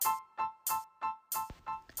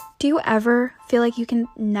Do you ever feel like you can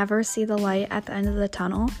never see the light at the end of the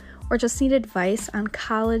tunnel, or just need advice on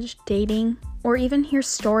college, dating, or even hear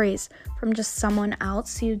stories from just someone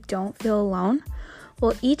else so you don't feel alone?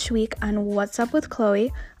 Well, each week on What's Up with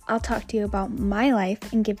Chloe, I'll talk to you about my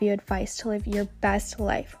life and give you advice to live your best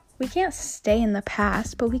life. We can't stay in the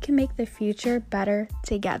past, but we can make the future better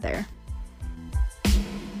together.